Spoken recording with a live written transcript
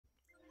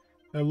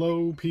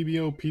Hello,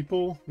 PBO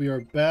people. We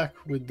are back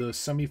with the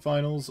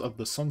semifinals of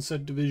the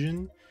Sunset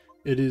Division.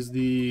 It is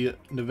the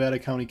Nevada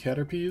County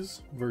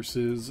Caterpies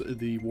versus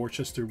the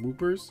Worcester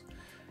Woopers.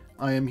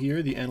 I am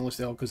here, the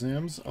analyst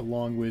Alakazams,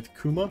 along with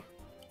Kuma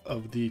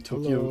of the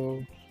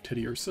Tokyo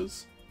Teddy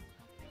Ursas.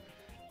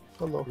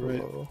 Hello, Right.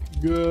 hello.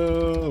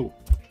 Go!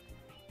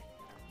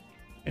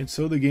 And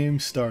so the game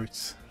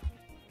starts.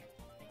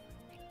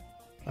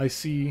 I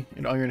see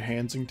an Iron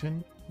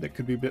Hansington that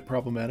could be a bit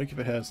problematic if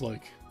it has,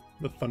 like,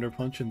 the Thunder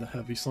Punch and the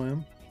Heavy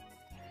Slam.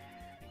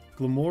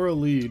 Glamora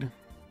lead.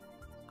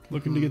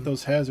 Looking to get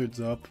those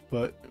hazards up,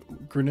 but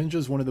Greninja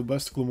is one of the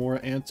best Glamora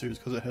answers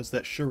because it has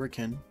that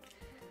Shuriken.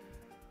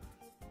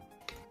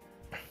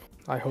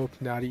 I hope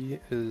Natty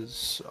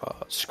is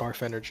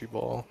Scarf Energy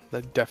Ball.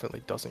 That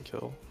definitely doesn't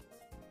kill.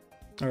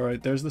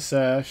 Alright, there's the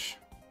Sash.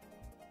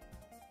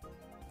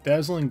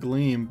 Dazzling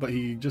Gleam, but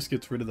he just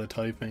gets rid of the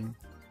typing.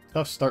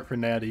 Tough start for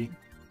Natty.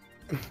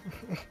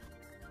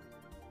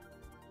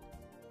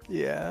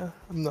 Yeah,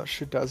 I'm not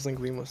sure Dazzling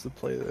Gleam was the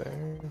play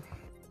there.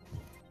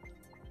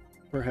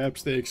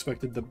 Perhaps they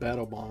expected the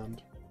Battle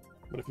Bond.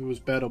 But if it was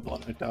Battle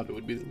Bond, I doubt it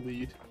would be the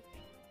lead.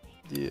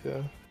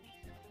 Yeah.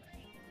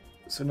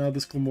 So now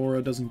this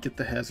Glamora doesn't get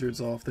the hazards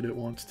off that it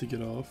wants to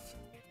get off.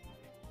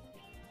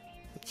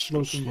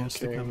 Smoking has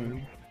to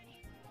come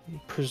in.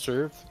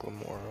 Preserve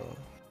Glamora.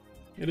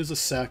 It is a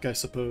sack, I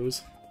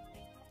suppose.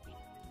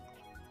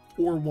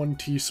 Or one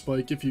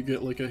T-Spike if you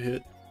get like a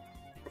hit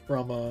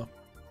from a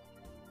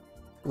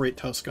Great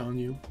Tusk on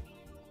you.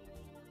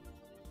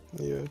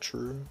 Yeah,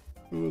 true.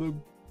 The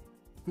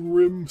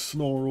Grim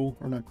Snarl,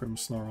 or not Grim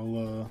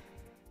Snarl,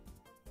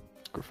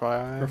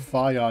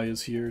 Grafii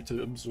is here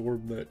to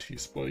absorb that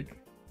T-Spike.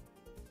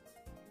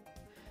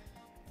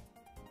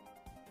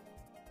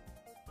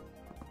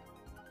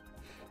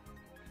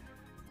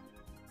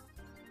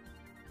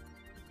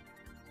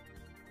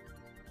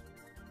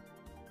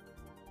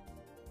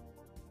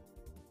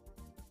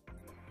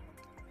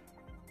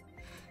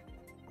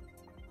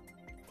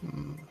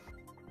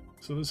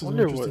 So this is an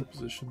interesting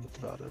position.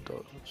 That it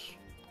does.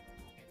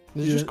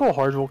 Did you just go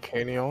hard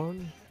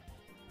Volcanion?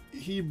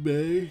 He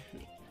may.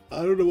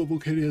 I don't know what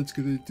Volcanion's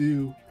gonna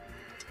do.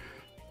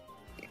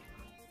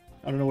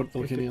 I don't know what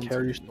Volcanion's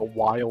carries the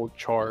wild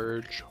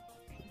charge.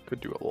 Could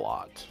do a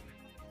lot.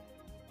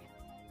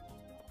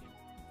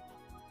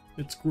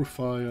 It's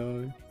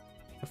Grafii.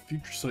 A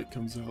Future Sight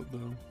comes out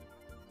though.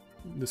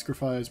 This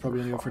Grafii is probably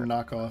gonna go for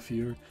knockoff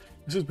here.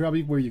 This is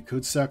probably where you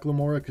could sack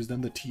Glamora, because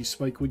then the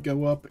T-Spike would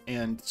go up,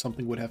 and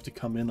something would have to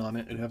come in on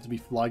it. It'd have to be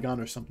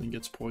Flygon or something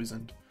gets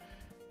poisoned.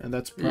 And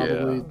that's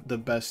probably the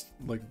best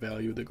like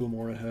value that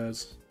Glamora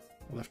has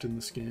left in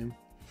this game.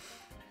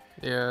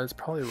 Yeah, it's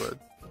probably what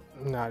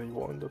Natty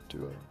will end up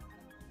doing.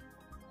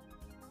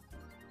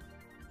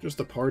 Just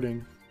a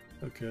parting.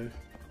 Okay.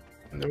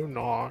 No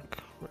knock.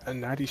 And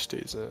Natty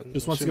stays in.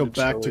 Just wants to go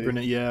back to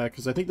Greninja. Yeah,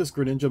 because I think this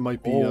Greninja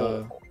might be...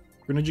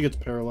 Greninja gets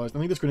paralyzed. I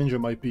think this Greninja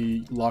might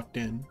be locked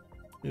in.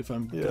 If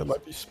I'm... Yeah, it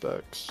might be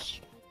Specs.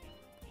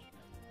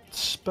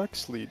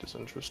 Specs lead is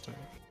interesting.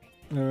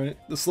 Alright,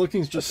 the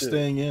Slicking's just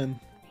staying in.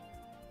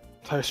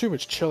 I assume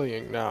it's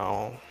chilling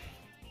now.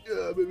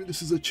 Yeah, maybe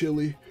this is a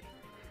chili.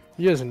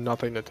 He has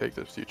nothing to take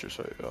this Future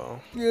Sight,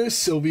 though. Yeah,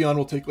 Sylveon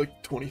will take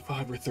like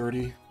 25 or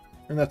 30.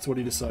 And that's what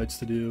he decides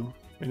to do.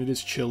 And it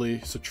is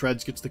chilly, so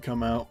Treads gets to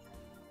come out.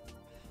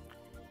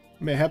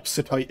 Mayhaps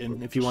a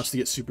Titan if he wants to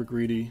get super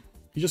greedy.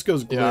 He just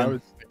goes Glim. Yeah, I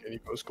was thinking he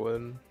goes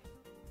Glim.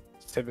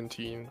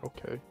 17,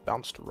 okay.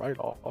 Bounced right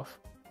off.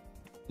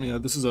 Yeah,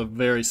 this is a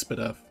very spit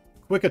F.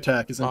 Quick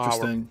Attack is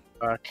interesting.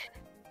 Back.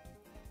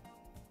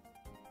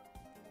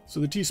 So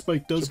the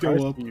T-Spike does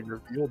go up. He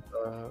revealed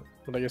that,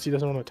 but I guess he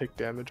doesn't want to take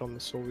damage on the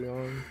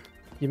Sylveon.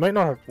 He might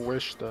not have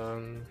Wish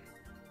then.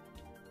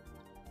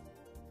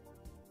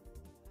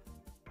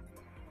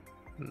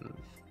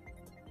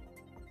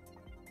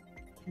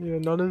 Yeah,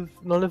 none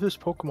of his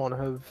Pokemon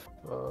have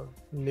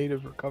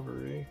native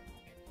recovery.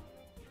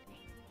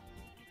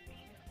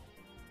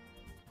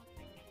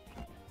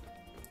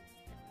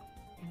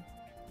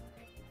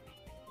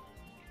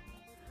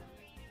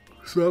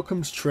 So out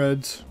comes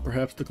Treads,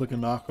 perhaps to click a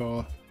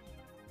knockoff.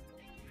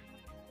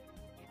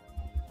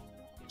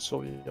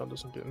 Sylveon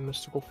doesn't get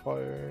Mystical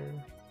Fire.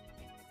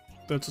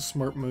 That's a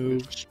smart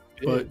move,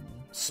 but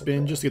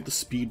Spin just to get the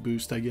speed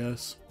boost, I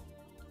guess.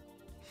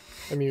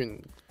 I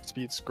mean,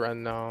 Speed's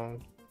Gren now.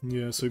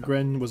 Yeah, so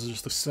Gren was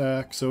just a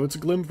sack, so it's a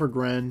Glim for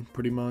Gren,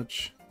 pretty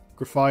much.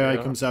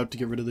 Grafii comes out to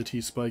get rid of the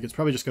T-Spike. It's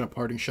probably just going to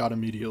Parting Shot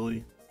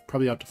immediately.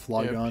 Probably out to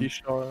Flygon. Yeah,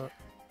 P-Shot.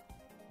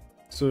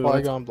 So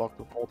Flygon blocked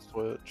the Volt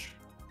Switch.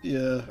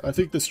 Yeah, I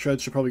think this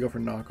Tread should probably go for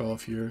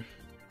knockoff here.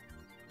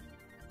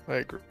 I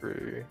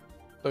agree.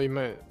 Though you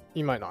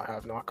might not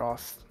have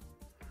knockoff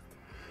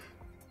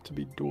to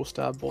be dual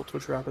stab Volt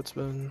Switch Rapid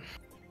Spin.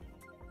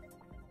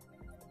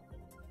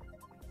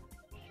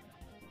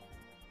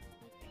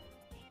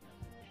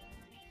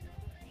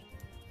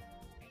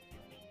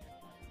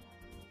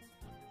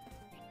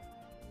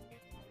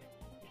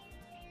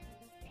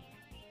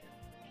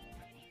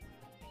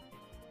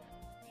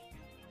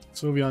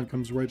 Sylveon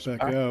comes right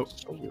back out.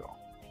 Sylveon.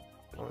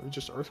 Oh, it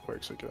just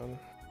earthquakes again.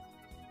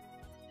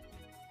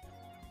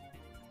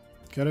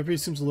 Caterpie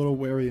seems a little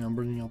wary on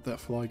bringing out that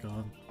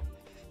Flygon.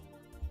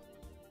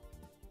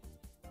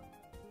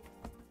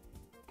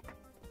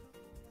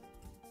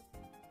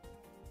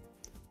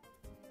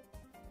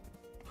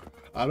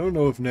 I don't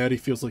know if Natty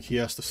feels like he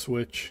has to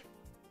switch.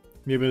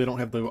 Maybe they don't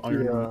have the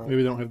iron. Yeah.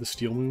 Maybe they don't have the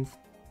steel move.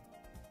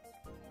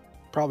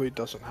 Probably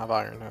doesn't have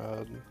Iron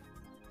Head.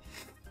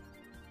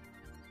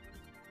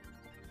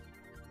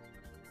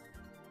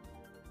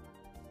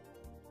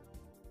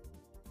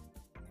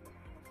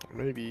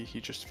 Maybe he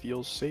just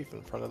feels safe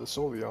in front of the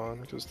Sylveon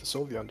because the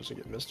Sylveon doesn't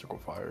get Mystical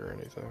Fire or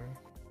anything.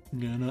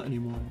 Yeah, not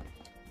anymore.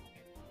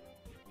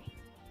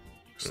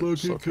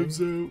 Slowking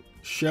comes out.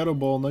 Shadow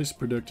Ball, nice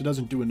predict. It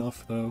doesn't do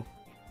enough though.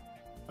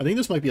 I think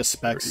this might be a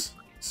Specs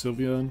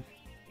Sylveon.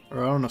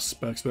 Or I don't know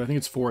specs, but I think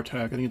it's 4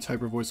 attack. I think it's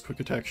Hyper Voice, Quick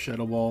Attack,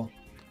 Shadow Ball.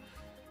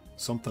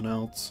 Something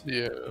else.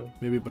 Yeah.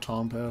 Maybe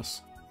Baton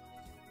Pass.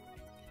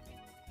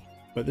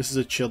 But this is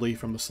a Chili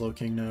from the Slow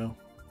King now.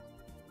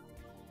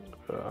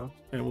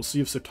 And we'll see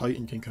if Sir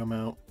Titan can come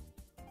out.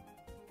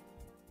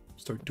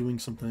 Start doing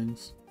some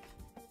things.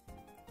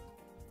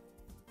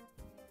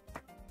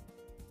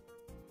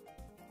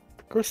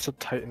 Go Sir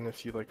Titan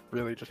if you like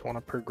really just want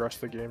to progress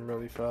the game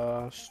really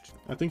fast.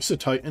 I think Sir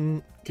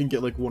Titan can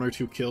get like 1 or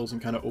 2 kills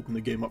and kind of open the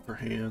game up for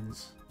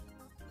hands.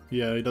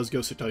 Yeah, he does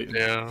go Sir Titan.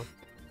 Yeah.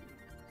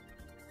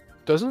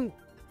 Doesn't...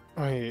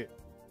 Wait.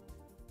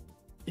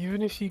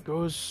 Even if he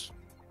goes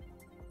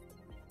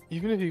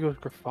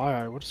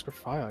Grafai, what does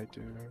Grafai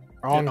do?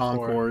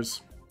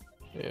 Encores.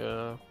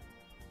 Yeah.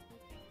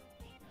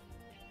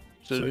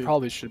 So it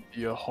probably should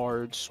be a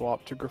hard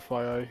swap to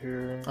Grafai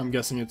here. I'm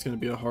guessing it's going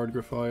to be a hard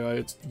Grafai.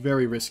 It's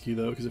very risky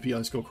though, because if he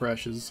Ice Skull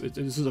crashes,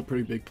 this is a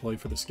pretty big play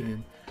for this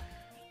game.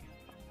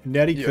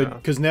 Natty could,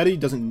 because Natty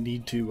doesn't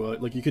need to,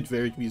 like you could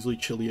very easily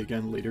Chili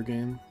again later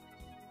game.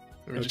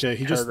 Okay,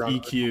 he just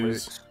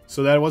EQs.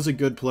 So that was a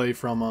good play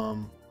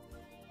from,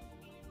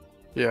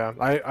 Yeah,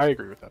 I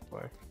agree with that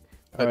play.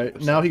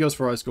 Alright, now he goes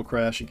for Ice Skull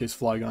Crash in case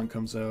Flygon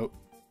comes out.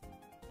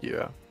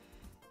 Yeah.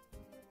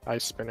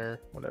 Ice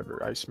Spinner,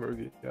 whatever Ice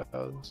Smoothie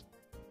does.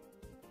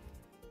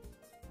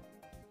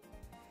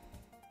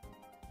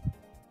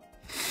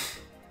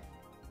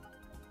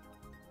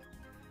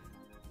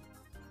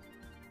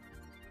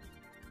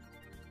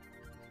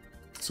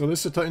 So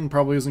this Titan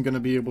probably isn't going to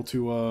be able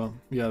to,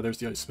 yeah, there's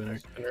the Ice Spinner.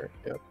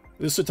 Yep.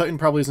 This Titan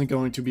probably isn't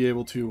going to be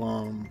able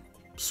to,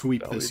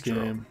 sweep belly this drum.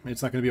 game.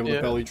 It's not going to be able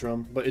to belly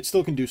drum, but it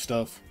still can do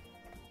stuff.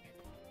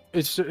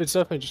 It's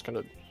definitely just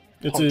gonna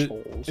punch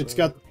holes. It's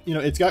got, you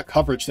know, it's got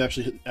coverage to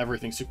actually hit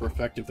everything super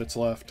effective that's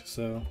left,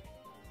 so.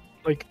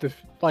 Like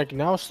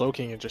now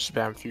Slowking and just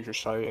spam Future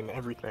Sight and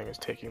everything is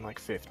taking like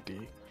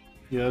 50.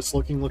 Yeah,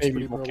 Slowking looks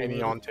Maybe pretty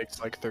Volcanion takes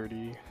like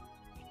 30.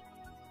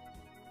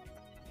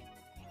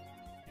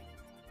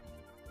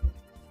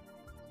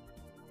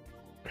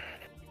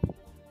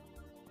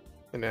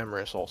 And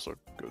Amorous also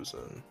goes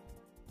in.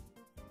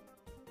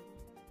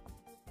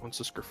 Once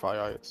this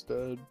Grafai, it's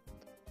dead.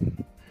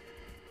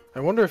 I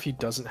wonder if he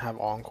doesn't have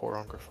Encore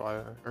on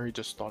Grafai, or he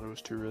just thought it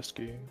was too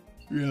risky.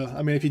 Yeah,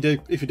 I mean, if he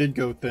did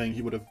go thing,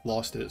 he would have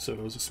lost it, so it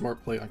was a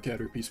smart play on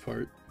Caterpie's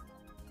part.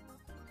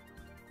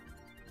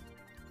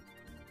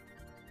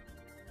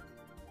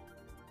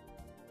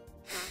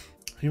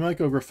 He might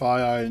go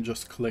Grafai and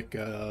just click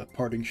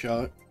Parting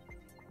Shot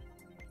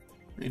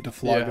into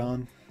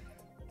Flygon. Yeah.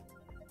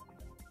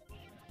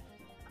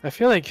 I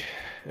feel like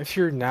if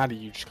you're Natty,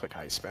 you just click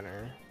Ice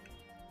Spinner.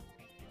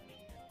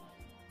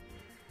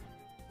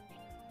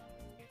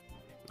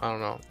 I don't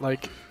know,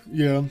 like...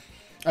 Yeah,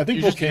 I think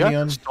you have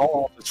Volcanion... to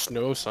stall off the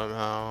snow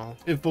somehow.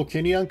 If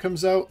Volcanion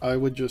comes out, I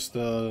would just,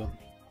 Yeah,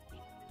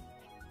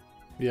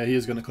 he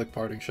is going to click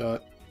Parting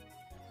Shot.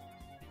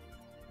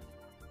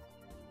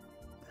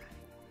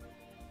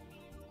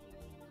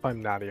 If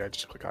I'm Natty, I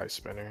just click Ice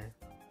Spinner.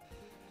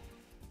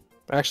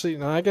 Actually,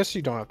 no, I guess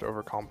you don't have to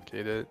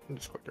overcomplicate it.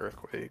 Just click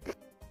Earthquake.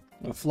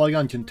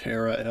 Flygon can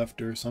Terra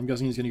after, so I'm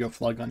guessing he's going to go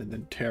Flygon and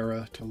then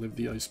Terra to live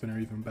the Ice Spinner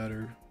even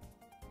better.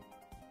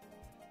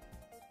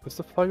 What's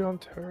the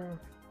Flygon Terra?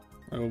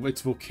 Oh,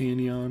 it's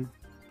Volcanion.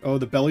 Oh,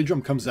 the Belly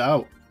Drum comes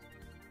out.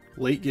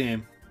 Late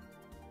game.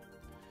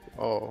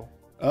 Oh.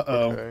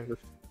 Uh-oh. Okay. The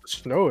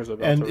snow is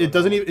about and to it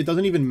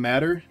doesn't even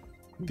matter.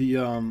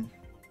 The,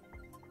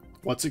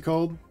 what's it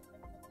called?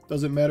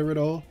 Doesn't matter at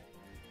all.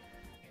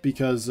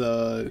 Because,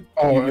 you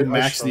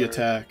max the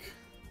attack.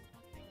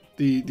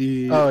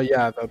 Oh,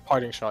 yeah, the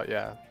Parting Shot,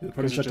 yeah. The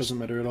Parting Shot doesn't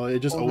matter at all. It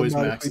just always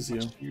maxes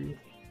you.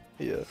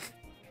 Yeah.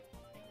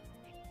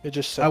 It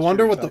just I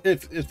wonder what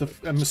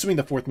I'm assuming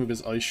the 4th move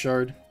is Ice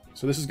Shard,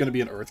 so this is going to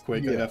be an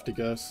Earthquake. Yeah. I'd have to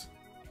guess.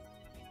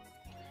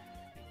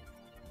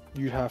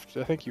 I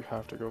think you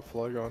have to go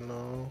Flygon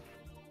now.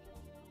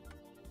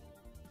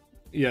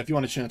 Yeah, if you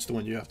want a chance to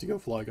win, you have to go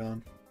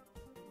Flygon.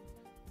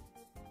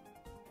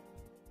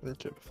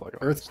 Okay, Flygon.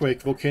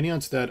 Earthquake,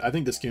 Volcanion's dead. I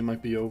think this game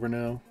might be over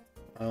now.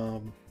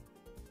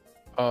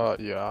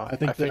 Yeah. I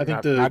think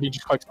Natty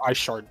just clicks Ice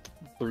Shard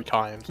 3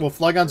 times. Well,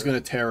 Flygon's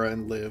going to Terra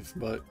and live,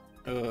 but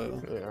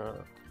Yeah.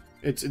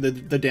 It's the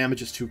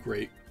damage is too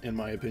great in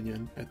my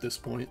opinion at this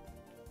point,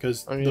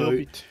 because I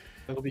mean,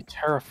 it'll be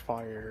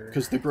Terrifier.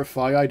 Because the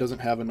Grafaiai doesn't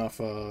have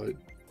enough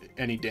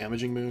any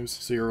damaging moves,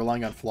 so you're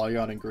relying on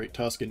Flygon and Great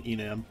Tusk, and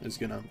Enam is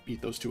gonna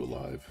eat those two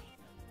alive.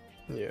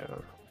 Yeah.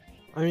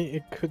 I mean,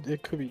 it could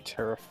be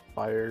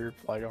Terrifier,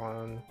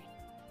 Flygon.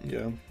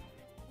 Yeah.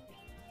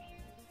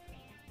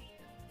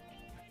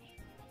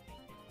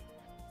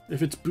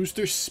 If it's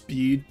booster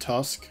speed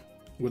Tusk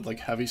with like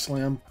Heavy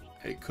Slam,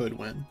 it could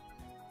win.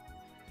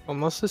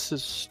 Unless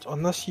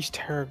he's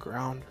Terra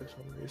Ground for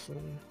some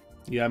reason.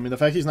 Yeah, I mean the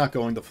fact he's not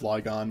going to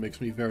Flygon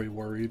makes me very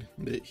worried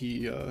that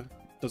he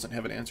doesn't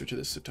have an answer to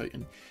this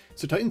Titan.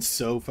 Titan's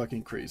so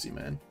fucking crazy,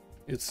 man.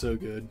 It's so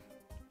good.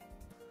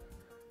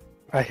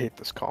 I hate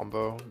this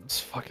combo. It's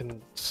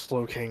fucking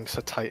Slowking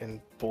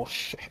Titan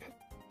bullshit.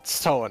 It's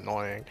so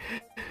annoying.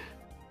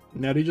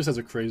 Natty just has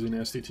a crazy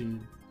nasty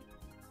team.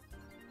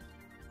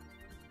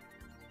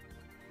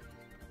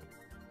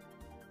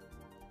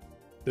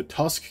 The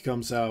Tusk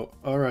comes out.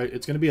 Alright,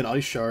 it's going to be an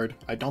Ice Shard.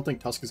 I don't think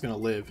Tusk is going to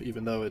live,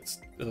 even though its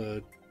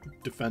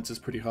defense is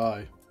pretty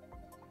high.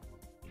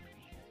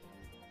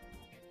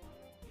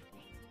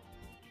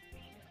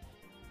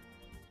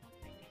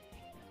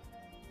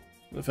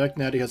 The fact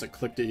Natty hasn't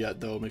clicked it yet,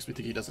 though, makes me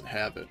think he doesn't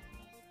have it.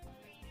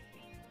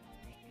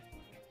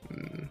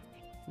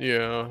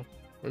 Yeah.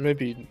 Or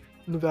maybe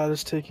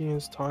Nevada's taking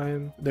his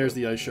time. There's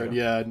the Ice Shard.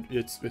 Yeah,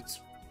 it's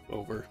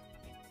over.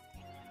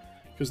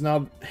 Because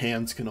now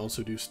hands can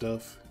also do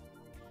stuff.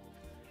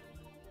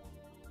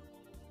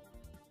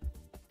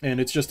 And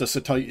it's just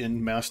a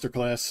Titan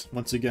masterclass,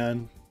 once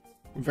again.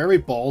 Very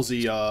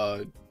ballsy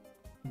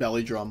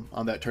belly drum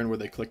on that turn where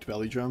they clicked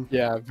belly drum.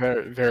 Yeah,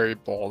 very, very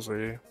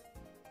ballsy.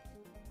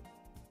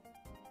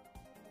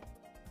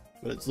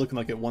 But it's looking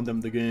like it won them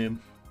the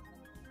game.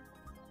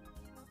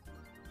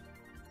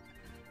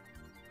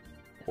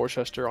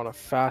 Worcester on a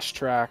fast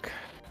track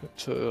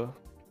to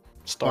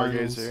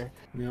Stargazer. Finals.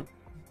 Yep.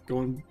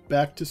 Going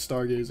back to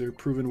Stargazer,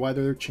 proving why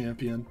they're their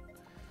champion.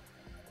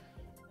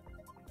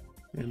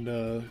 And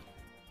they're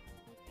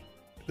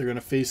going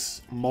to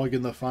face Mug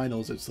in the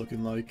finals, it's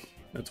looking like.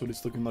 That's what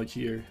it's looking like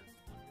here.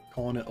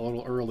 Calling it a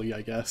little early,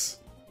 I guess.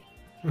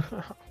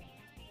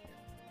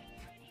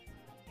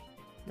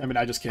 I mean,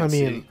 I just can't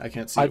see. I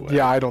can't see.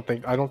 Yeah, I don't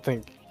think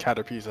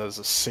Caterpies has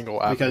a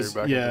single avenue because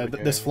back yeah, into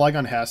the this game.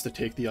 Flygon Flygon has to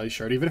take the Ice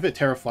Shard. Even if it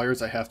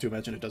Terrafires, I have to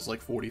imagine it does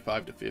like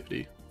 45 to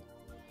 50.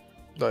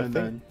 I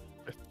think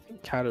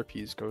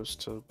Caterpies goes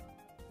to.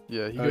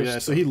 Yeah, he goes yeah,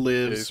 so he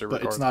lives,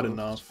 but it's not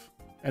enough.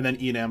 And then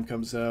Enam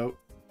comes out.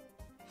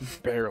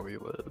 Barely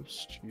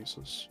lives,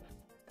 Jesus.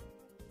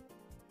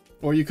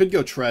 Or you could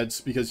go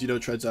Treads, because you know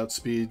Treads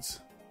outspeeds.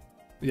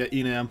 Yeah,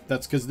 Enam.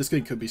 That's because this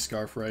thing could be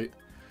Scarf, right?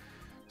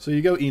 So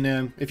you go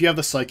Enam. If you have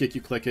the Psychic, you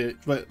click it.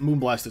 But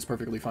Moonblast is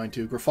perfectly fine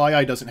too.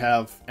 Grafaiai doesn't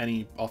have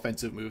any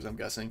offensive moves, I'm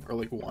guessing. Or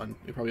like one.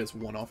 It probably has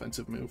one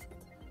offensive move.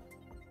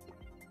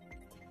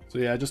 So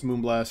yeah, just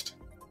Moonblast.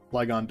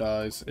 Flygon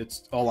dies.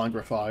 It's all on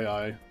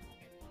Grafaiai.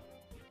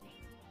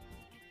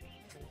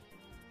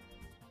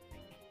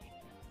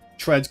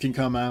 Treads can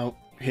come out.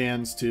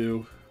 Hands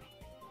too.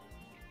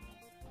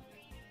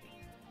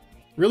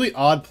 Really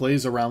odd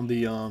plays around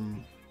the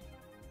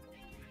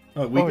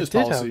weakness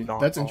policy.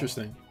 That's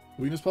interesting.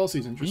 Weakness policy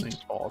is interesting.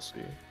 Weakness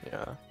policy,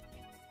 yeah.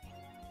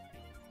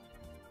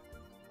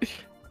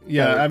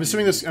 Yeah, I'm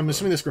assuming this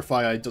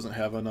Grafaiai doesn't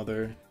have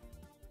another.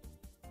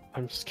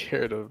 I'm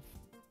scared of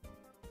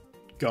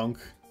Gunk.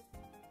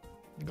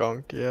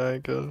 Gunk, yeah, I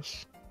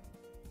guess.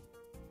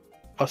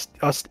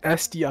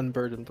 SD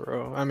unburdened,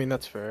 bro. I mean,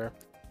 that's fair.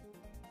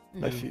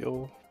 I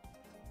feel.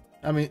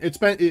 I mean,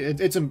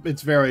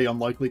 it's very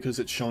unlikely because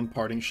it's shown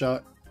Parting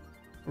Shot,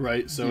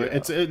 right? So yeah.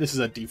 This is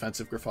a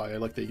defensive Grafaiai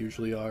like they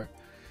usually are.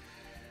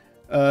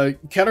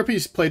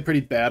 Caterpies played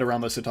pretty bad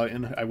around the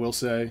Titan, I will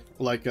say.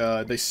 Like,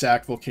 they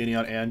sacked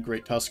Volcanion and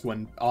Great Tusk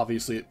when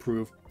obviously it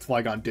proved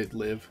Flygon did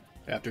live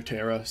after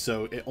Terra,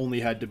 so it only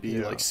had to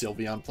be like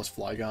Sylveon plus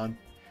Flygon.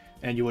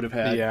 And you would have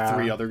had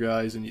 3 other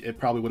guys, and it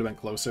probably would have been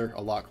closer,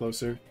 a lot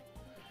closer.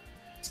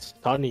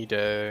 Sunny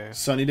Day.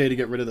 Sunny Day to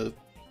get rid of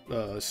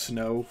the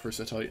snow for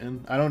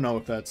Titan. I don't know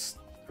if that's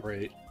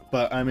great,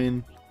 but I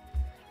mean...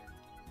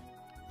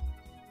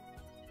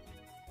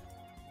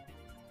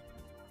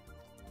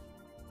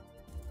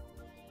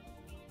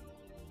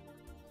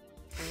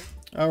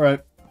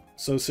 Alright,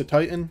 so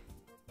Titan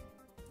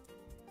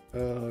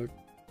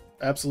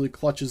absolutely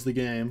clutches the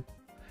game.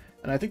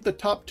 And I think the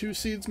top 2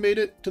 seeds made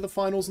it to the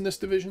finals in this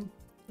division.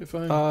 If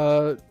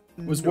I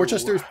was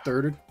Worcester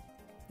third?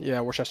 Yeah,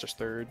 Worcester's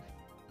third.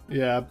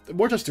 Yeah,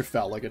 Worcester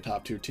felt like a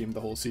top 2 team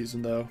the whole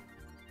season though.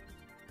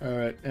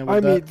 Alright, and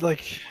with mean,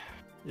 like,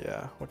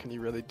 yeah, what can you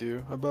really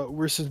do about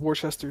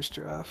Worcester's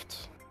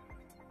draft?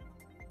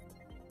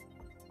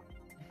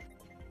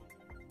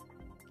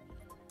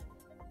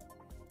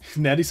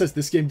 Natty says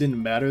this game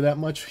didn't matter that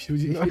much.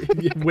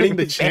 Winning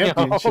the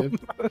championship.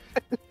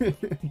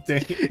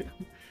 Damn.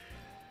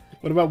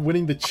 What about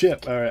winning the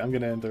chip? Alright, I'm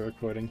gonna end the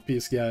recording.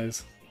 Peace,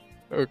 guys.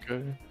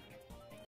 Okay.